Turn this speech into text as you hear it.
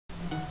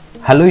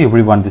Hello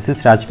everyone, this is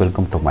Raj.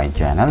 Welcome to my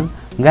channel.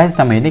 Guys,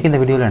 நம்ம இன்னைக்கு இந்த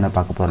வீடியோல என்ன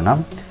பார்க்க போறோம்னா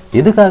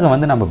எதுக்காக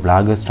வந்து நம்ம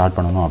blogger ஸ்டார்ட்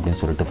பண்ணனும் அப்படினு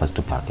சொல்லிட்டு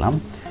ஃபர்ஸ்ட் பார்க்கலாம்.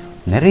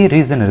 நிறைய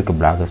ரீசன் இருக்கு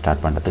blogger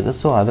ஸ்டார்ட் பண்றதுக்கு.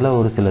 சோ அதுல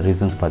ஒரு சில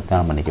ரீசன்ஸ் பத்தி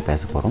தான் நம்ம இன்னைக்கு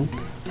பேச போறோம்.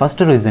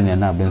 ஃபர்ஸ்ட் ரீசன்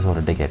என்ன அப்படினு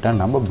சொல்லிட்டு கேட்டா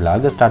நம்ம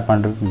blogger ஸ்டார்ட்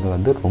பண்றது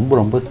வந்து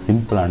ரொம்ப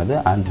சிம்பிளானது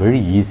and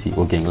very easy,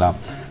 ஓகேங்களா?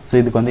 சோ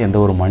இதுக்கு வந்து எந்த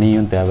ஒரு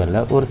மணியும்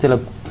தேவையில்லை. ஒரு சில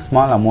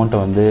ஸ்மால் அமௌண்ட்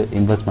வந்து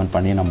இன்வெஸ்ட்மென்ட்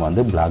பண்ணி நம்ம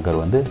வந்து blogger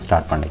வந்து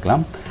ஸ்டார்ட்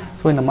பண்ணிக்கலாம்.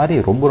 ஸோ இந்த மாதிரி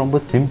ரொம்ப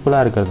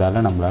சிம்பிளாக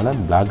இருக்கிறதால நம்மளால்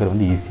பிளாகர்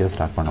வந்து ஈஸியாக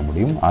ஸ்டார்ட் பண்ண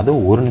முடியும். அது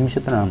ஒரு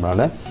நிமிஷத்தில்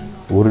நம்மளால்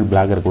ஒரு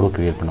பிளாகர் கூட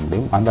க்ரியேட் பண்ண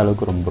முடியும். அந்த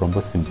அளவுக்கு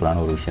ரொம்ப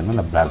சிம்பிளான ஒரு விஷயம் தான்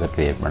இந்த பிளாகர்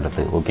க்ரியேட்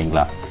பண்ணுறது,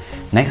 ஓகேங்களா?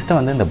 நெக்ஸ்ட்டு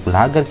வந்து இந்த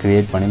பிளாகர்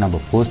க்ரியேட் பண்ணி நம்ம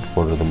போஸ்ட்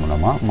போடுறது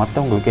மூலமாக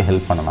மற்றவங்களுக்கு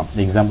ஹெல்ப் பண்ணலாம்.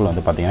 எக்ஸாம்பிள்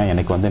வந்து பார்த்திங்கன்னா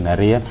எனக்கு வந்து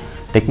நிறைய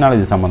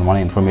டெக்னாலஜி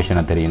சம்மந்தமான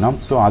இன்ஃபர்மேஷனை தெரியணும்.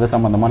 ஸோ அது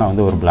சம்மந்தமாக நான்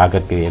வந்து ஒரு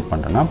பிளாகர் க்ரியேட்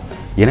பண்ணுறேன்னா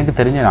எனக்கு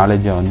தெரிஞ்ச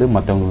நாலேஜை வந்து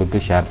மற்றவங்களுக்கு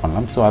ஷேர்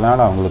பண்ணலாம். ஸோ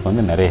அதனால் அவங்களுக்கு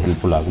வந்து நிறைய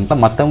ஹெல்ப்ஃபுல் ஆகும். இப்போ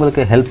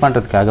மற்றவங்களுக்கு ஹெல்ப்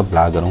பண்ணுறதுக்காக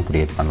பிளாகரும்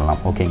க்ரியேட் பண்ணலாம்,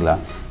 ஓகேங்களா?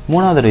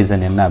 மூணாவது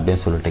ரீசன் என்ன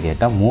அப்படின்னு சொல்லிட்டு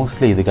கேட்டால்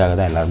மோஸ்ட்லி இதுக்காக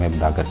தான் எல்லாருமே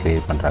பிளாகர்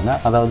க்ரியேட் பண்ணுறாங்க,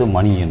 அதாவது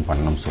மணி ஏர்ன்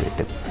பண்ணணும்னு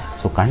சொல்லிட்டு.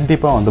 ஸோ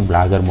கண்டிப்பாக வந்து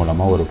பிளாகர்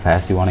மூலமாக ஒரு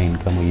பேசிவான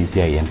இன்கம்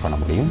ஈஸியாக ஏர்ன் பண்ண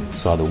முடியும்.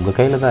 ஸோ அது உங்கள்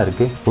கையில் தான்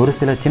இருக்குது. ஒரு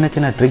சில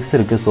சின்ன ட்ரிக்ஸ்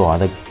இருக்குது. ஸோ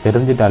அதை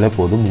தெரிஞ்சிட்டாலே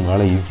போதும்,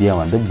 உங்களால்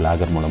ஈஸியாக வந்து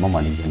பிளாகர் மூலமாக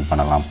மணி ஏர்ன்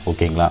பண்ணலாம்,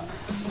 ஓகேங்களா?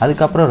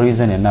 அதுக்கப்புறம்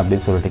ரீசன் என்ன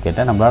அப்படின்னு சொல்லிட்டு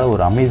கேட்டால் நம்மளால்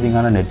ஒரு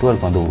அமேசிங்கான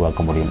நெட்வொர்க் வந்து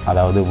உருவாக்க முடியும்.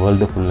 அதாவது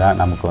வேர்ல்டு ஃபுல்லாக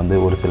நமக்கு வந்து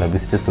ஒரு சில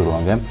விசிட்டர்ஸ்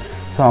வருவாங்க.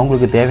 ஸோ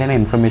அவங்களுக்கு தேவையான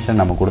இன்ஃபர்மேஷன்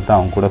நம்ம கொடுத்தா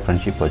அவங்க கூட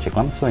ஃப்ரெண்ட்ஷிப்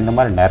வச்சுக்கலாம். ஸோ இந்த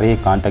மாதிரி நிறைய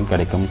கான்டாக்ட்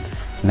கிடைக்கும்,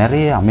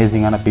 நிறைய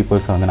அமேசிங்கான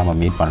பீப்புள்ஸை வந்து நம்ம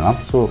மீட் பண்ணலாம்.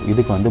 ஸோ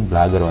இதுக்கு வந்து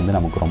பிளாகர் வந்து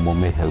நமக்கு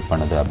ரொம்பவுமே ஹெல்ப்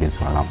பண்ணுது அப்படின்னு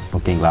சொல்லலாம்,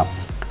 ஓகேங்களா?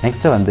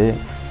 நெக்ஸ்ட்டு வந்து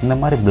இந்த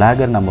மாதிரி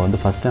பிளாகர் நம்ம வந்து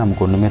ஃபஸ்ட்டு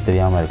நமக்கு ஒன்றுமே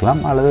தெரியாமல்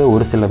இருக்கலாம், அல்லது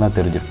ஒரு சில தான்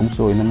தெரிஞ்சிருக்கும்.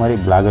 ஸோ இந்த மாதிரி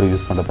பிளாகர்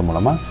யூஸ் பண்ணுறது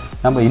மூலமாக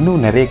நம்ம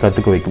இன்னும் நிறைய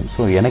கற்றுக்க வைக்கும்.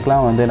 ஸோ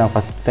எனக்குலாம் வந்து நான்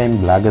ஃபஸ்ட் டைம்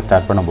பிளாகர்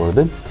ஸ்டார்ட்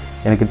பண்ணும்போது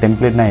எனக்கு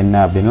டெம்ப்ளேட்னா என்ன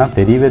அப்படின்லாம்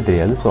தெரியவே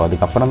தெரியாது. ஸோ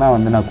அதுக்கப்புறம் தான்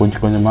வந்து நான்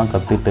கொஞ்சமாக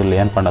கற்றுக்கிட்டு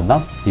லேர்ன் பண்ணது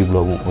தான்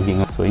இவ்வளோவும்,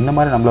 ஓகேங்களா? ஸோ இந்த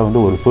மாதிரி நம்மளை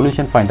வந்து ஒரு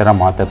சொல்யூஷன்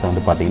பாயிண்டராக மாற்றுறது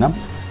வந்து பார்த்திங்கன்னா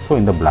ஸோ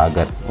இந்த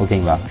பிளாகர்,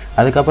 ஓகேங்களா?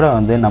 அதுக்கப்புறம்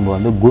வந்து நம்ம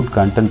வந்து குட்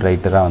கண்டென்ட்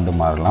ரைட்டராக வந்து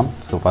மாறலாம்.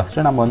 ஸோ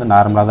ஃபஸ்ட்டு நம்ம வந்து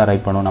நார்மலாக தான்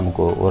ரைட் பண்ணுவோம்,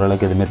 நமக்கு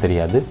ஓரளவுக்கு எதுவுமே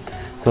தெரியாது.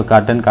 ஸோ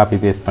கண்டென்ட் காப்பி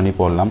பேஸ்ட் பண்ணி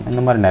போடலாம்,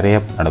 இந்த மாதிரி நிறைய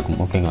நடக்கும்,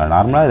 ஓகேங்களா?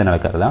 நார்மலாக இது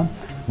நடக்கிறது தான்.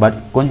 பட்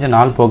கொஞ்சம்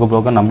நாள்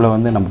போக நம்மளை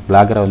வந்து நம்ம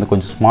பிளாகரை வந்து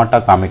கொஞ்சம்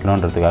ஸ்மார்ட்டாக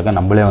காமிக்கணுன்றதுக்காக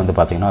நம்மளே வந்து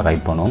பார்த்திங்கன்னா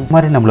ரைட் பண்ணுவோம். இந்த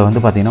மாதிரி நம்மளை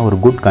வந்து பார்த்திங்கன்னா ஒரு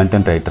குட்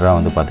கண்டென்ட் ரைட்டராக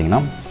வந்து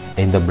பார்த்திங்கன்னா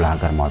இந்த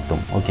பிளாகர்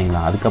மாற்றும்,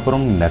 ஓகேங்களா?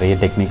 அதுக்கப்புறம் நிறைய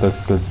டெக்னிக்கல்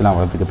ஸ்கில்ஸ்லாம்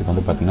வளர்த்துக்கிறதுக்கு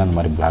வந்து பார்த்திங்கன்னா இந்த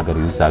மாதிரி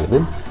பிளாகர் யூஸ் ஆகுது.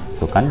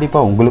 ஸோ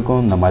கண்டிப்பாக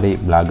உங்களுக்கும் இந்த மாதிரி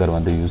பிளாகர்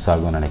வந்து யூஸ்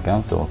ஆகும்னு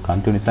நினைக்கிறேன். ஸோ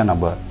கண்டினியூஸாக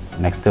நம்ம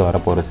நெக்ஸ்ட்டு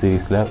வரப்போகிற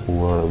சீரீஸில்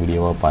ஒவ்வொரு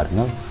வீடியோவாக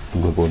பாருங்கள்,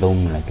 உங்களுக்கு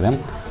உதவும் நினைக்கிறேன்.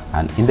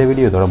 அண்ட் இந்த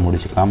வீடியோ இதோட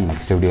முடிச்சுக்கலாம்,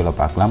 நெக்ஸ்ட் வீடியோவில்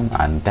பார்க்கலாம்.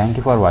 அண்ட்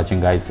தேங்க்யூ ஃபார்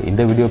வாட்சிங் கைஸ்.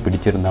 இந்த வீடியோ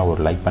பிடிச்சிருந்தால்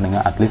ஒரு லைக்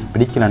பண்ணுங்கள், அட்லீஸ்ட்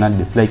பிடிக்கலைன்னா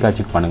டிஸ்லைக்காக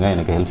செக் பண்ணுங்கள்,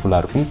 எனக்கு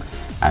ஹெல்ப்ஃபுல்லாக இருக்கும்.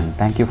 அண்ட்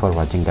தேங்க்யூ ஃபார்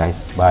வாட்சிங்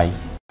கைஸ். பாய்.